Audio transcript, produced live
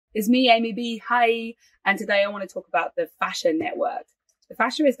It's me, Amy B. Hi, and today I want to talk about the fascia network. The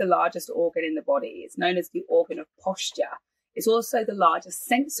fascia is the largest organ in the body. It's known as the organ of posture. It's also the largest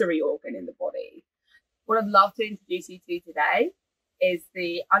sensory organ in the body. What I'd love to introduce you to today is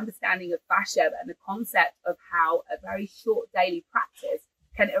the understanding of fascia and the concept of how a very short daily practice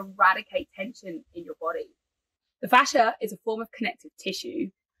can eradicate tension in your body. The fascia is a form of connective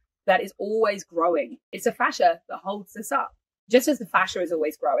tissue that is always growing. It's a fascia that holds us up. Just as the fascia is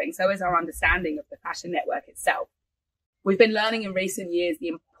always growing, so is our understanding of the fascia network itself. We've been learning in recent years the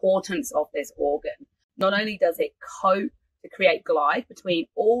importance of this organ. Not only does it coat to create glide between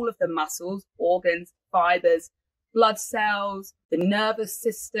all of the muscles, organs, fibers, blood cells, the nervous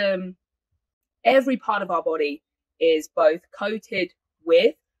system, every part of our body is both coated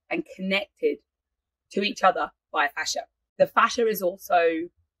with and connected to each other by fascia. The fascia is also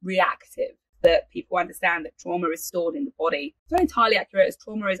reactive, that people understand that trauma is stored in the body. It's not entirely accurate, as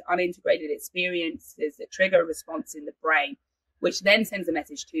trauma is unintegrated experiences that trigger a response in the brain, which then sends a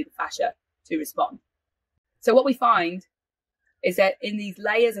message to the fascia to respond. So what we find is that in these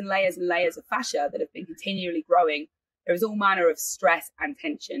layers and layers and layers of fascia that have been continually growing, there is all manner of stress and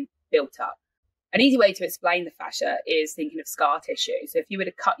tension built up. An easy way to explain the fascia is thinking of scar tissue. So if you were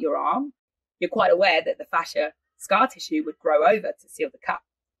to cut your arm, you're quite aware that the fascia scar tissue would grow over to seal the cut.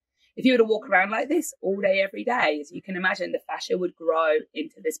 If you were to walk around like this all day, every day, as you can imagine, the fascia would grow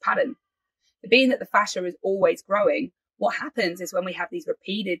into this pattern. But being that the fascia is always growing, what happens is when we have these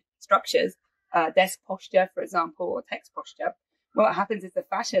repeated structures, desk posture, for example, or text posture, what happens is the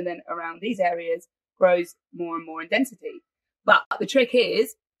fascia then around these areas grows more and more in density. But the trick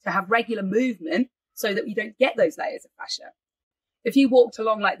is to have regular movement so that you don't get those layers of fascia. If you walked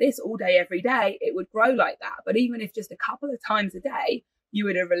along like this all day, every day, it would grow like that. But even if just a couple of times a day, you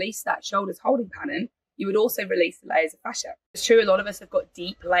would have released that shoulders holding pattern, you would also release the layers of fascia. It's true, a lot of us have got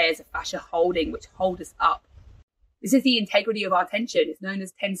deep layers of fascia holding, which hold us up. This is the integrity of our tension. It's known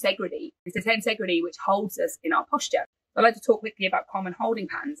as tensegrity. It's the tensegrity which holds us in our posture. I'd like to talk quickly about common holding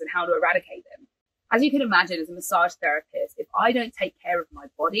patterns and how to eradicate them. As you can imagine, as a massage therapist, if I don't take care of my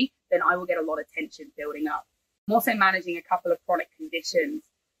body, then I will get a lot of tension building up. I'm also managing a couple of chronic conditions.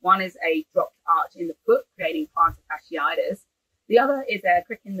 One is a dropped arch in the foot, creating plantar fasciitis. The other is a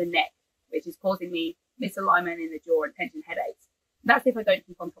crick in the neck, which is causing me misalignment in the jaw and tension headaches. That's if I don't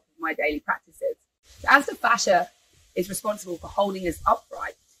keep on top of my daily practices. As the fascia is responsible for holding us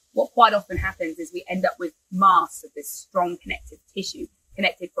upright, what quite often happens is we end up with mass of this strong connective tissue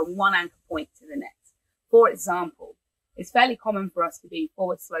connected from one anchor point to the next. For example, it's fairly common for us to be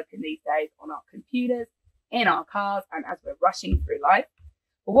forward sloping these days on our computers, in our cars, and as we're rushing through life.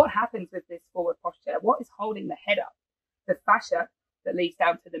 But what happens with this forward posture? What is holding the head up? The fascia that leads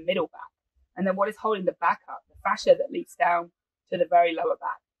down to the middle back. And then what is holding the back up? The fascia that leads down to the very lower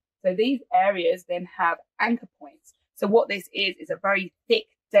back. So these areas then have anchor points. So what this is a very thick,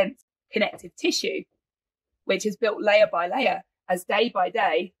 dense connective tissue, which is built layer by layer, as day by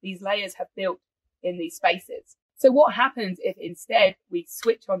day, these layers have built in these spaces. So what happens if instead we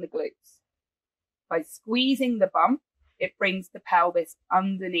switch on the glutes? By squeezing the bump, it brings the pelvis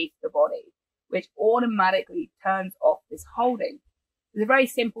underneath the body, which automatically turns off this holding. It's a very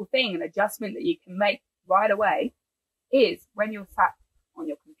simple thing, an adjustment that you can make right away is when you're sat on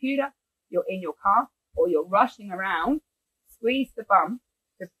your computer, you're in your car, or you're rushing around, squeeze the bump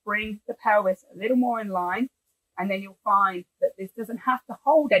to bring the pelvis a little more in line, and then you'll find that this doesn't have to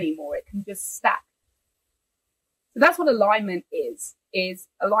hold anymore. It can just stack. So that's what alignment is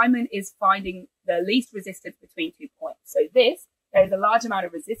alignment is finding the least resistance between 2 points. So there's a large amount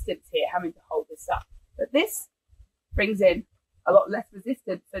of resistance here having to hold this up. But this brings in a lot less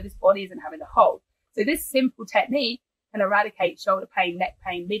resistance, so this body isn't having to hold. So this simple technique can eradicate shoulder pain, neck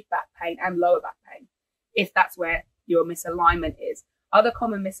pain, mid-back pain, and lower back pain, if that's where your misalignment is. Other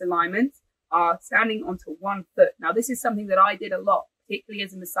common misalignments are standing onto one foot. Now, this is something that I did a lot, particularly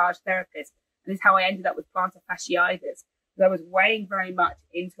as a massage therapist, and this is how I ended up with plantar fasciitis, because I was weighing very much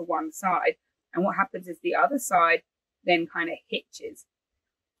into one side, and what happens is the other side then kind of hitches.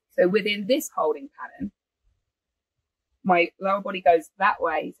 So within this holding pattern, my lower body goes that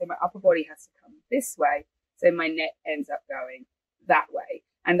way, so my upper body has to come this way, so my neck ends up going that way.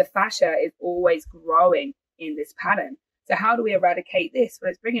 And the fascia is always growing in this pattern. So how do we eradicate this?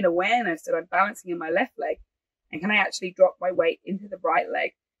 Well, it's bringing awareness that I'm balancing in my left leg, and can I actually drop my weight into the right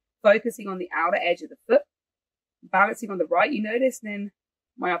leg, focusing on the outer edge of the foot, balancing on the right, you notice, then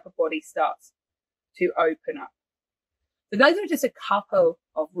my upper body starts to open up. So those are just a couple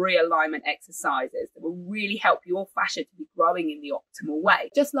of realignment exercises that will really help your fascia to be growing in the optimal way.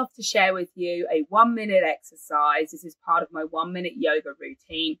 Just love to share with you a 1-minute exercise. This is part of my 1-minute yoga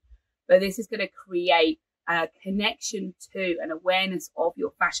routine, but this is going to create a connection to an awareness of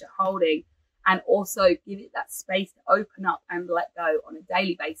your fascia holding, and also give it that space to open up and let go on a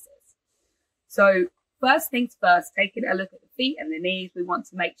daily basis. So first things first, taking a look at the feet and the knees, we want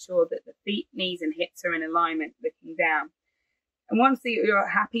to make sure that the feet, knees and hips are in alignment, looking down. And once you're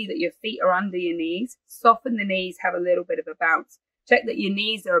happy that your feet are under your knees, soften the knees, have a little bit of a bounce. Check that your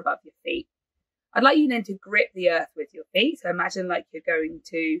knees are above your feet. I'd like you then to grip the earth with your feet. So imagine like you're going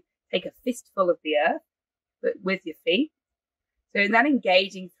to take a fistful of the earth, but with your feet. So in that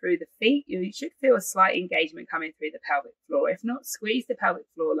engaging through the feet, you should feel a slight engagement coming through the pelvic floor. If not, squeeze the pelvic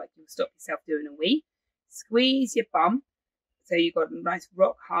floor like you'll stop yourself doing a wee. Squeeze your bum so you've got a nice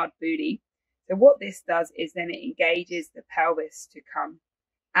rock hard booty. So what this does is then it engages the pelvis to come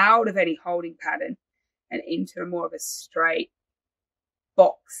out of any holding pattern and into more of a straight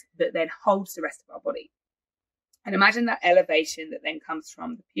box that then holds the rest of our body. And imagine that elevation that then comes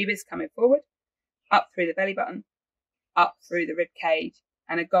from the pubis coming forward, up through the belly button, up through the rib cage,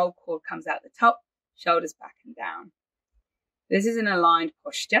 and a gold cord comes out the top, shoulders back and down. This is an aligned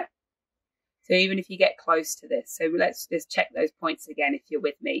posture. So even if you get close to this, so let's just check those points again if you're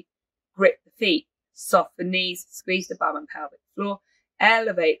with me. Grip the feet, soften knees, squeeze the bum and pelvic floor,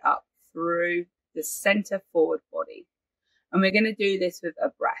 elevate up through the center forward body. And we're going to do this with a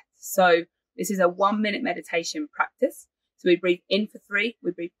breath. So this is a 1-minute meditation practice. So we breathe in for 3,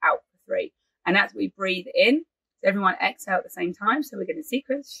 we breathe out for 3. And as we breathe in, so everyone exhale at the same time. So we're going to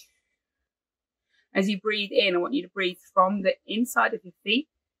sequence. As you breathe in, I want you to breathe from the inside of your feet,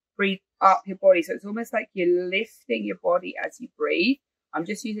 breathe up your body. So it's almost like you're lifting your body as you breathe. I'm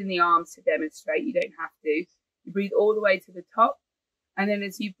just using the arms to demonstrate. You don't have to. You breathe all the way to the top. And then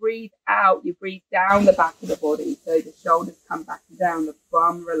as you breathe out, you breathe down the back of the body. So the shoulders come back and down. The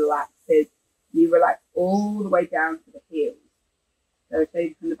bum relaxes. You relax all the way down to the heels. So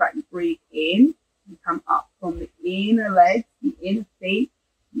from the back, you breathe in. You come up from the inner legs, the inner feet.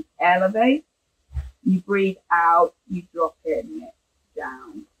 You elevate. You breathe out. You drop it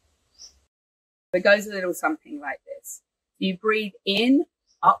down. It goes a little something like this. You breathe in,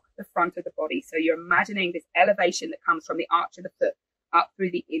 up the front of the body. So you're imagining this elevation that comes from the arch of the foot up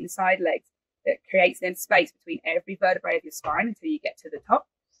through the inside legs that creates then space between every vertebrae of your spine until you get to the top.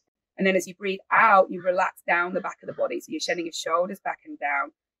 And then as you breathe out, you relax down the back of the body. So you're shedding your shoulders back and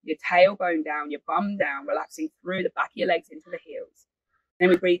down, your tailbone down, your bum down, relaxing through the back of your legs into the heels. Then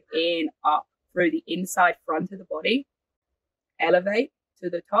we breathe in, up through the inside front of the body, elevate to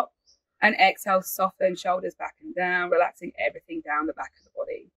the top. And exhale, soften, shoulders back and down, relaxing everything down the back of the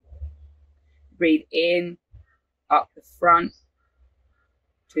body. Breathe in, up the front,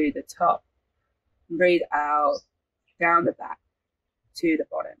 to the top. Breathe out, down the back, to the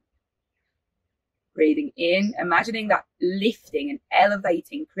bottom. Breathing in, imagining that lifting and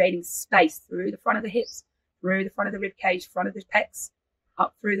elevating, creating space through the front of the hips, through the front of the rib cage, front of the pecs,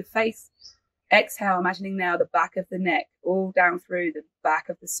 up through the face. Exhale, imagining now the back of the neck, all down through the back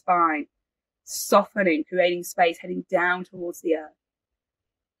of the spine, softening, creating space, heading down towards the earth.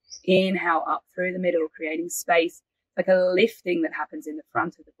 Inhale, up through the middle, creating space, like a lifting that happens in the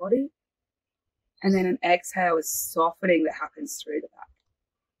front of the body. And then an exhale, a softening that happens through the back.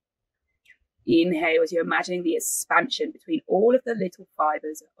 Inhale as you're imagining the expansion between all of the little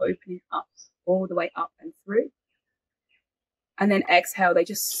fibers opening up, all the way up and through. And then exhale, they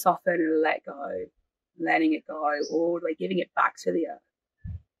just soften and let go, letting it go all the way, giving it back to the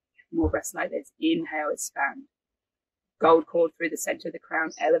earth. More breaths like this. Inhale, expand. Gold cord through the center of the crown,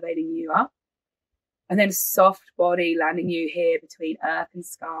 elevating you up. And then soft body landing you here between earth and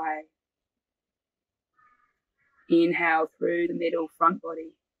sky. Inhale through the middle, front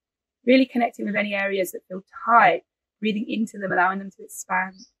body. Really connecting with any areas that feel tight. Breathing into them, allowing them to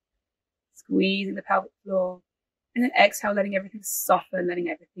expand. Squeezing the pelvic floor. And then exhale, letting everything soften, letting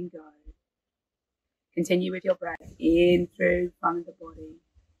everything go. Continue with your breath. In through front of the body.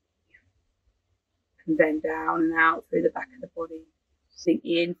 And then down and out through the back of the body. Sink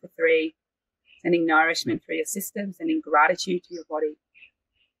in for 3. Sending nourishment through your system. Sending gratitude to your body.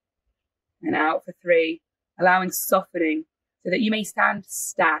 And out for 3. Allowing softening so that you may stand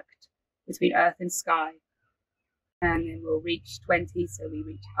stacked between earth and sky. And then we'll reach 20. So we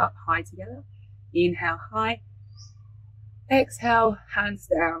reach up high together. Inhale high. Exhale, hands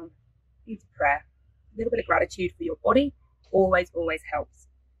down into prayer. A little bit of gratitude for your body always helps.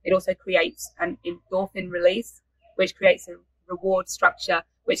 It also creates an endorphin release, which creates a reward structure,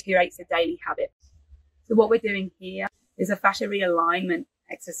 which creates a daily habit. So what we're doing here is a fascia realignment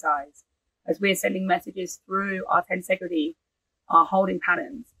exercise, as we're sending messages through our tensegrity, our holding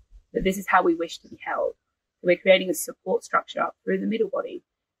patterns, that this is how we wish to be held. So we're creating a support structure up through the middle body,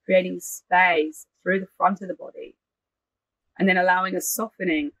 creating space through the front of the body, and then allowing a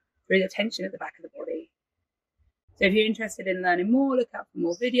softening through the tension at the back of the body. So if you're interested in learning more, look out for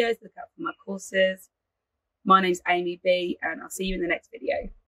more videos, look out for my courses. My name's Amy B, and I'll see you in the next video.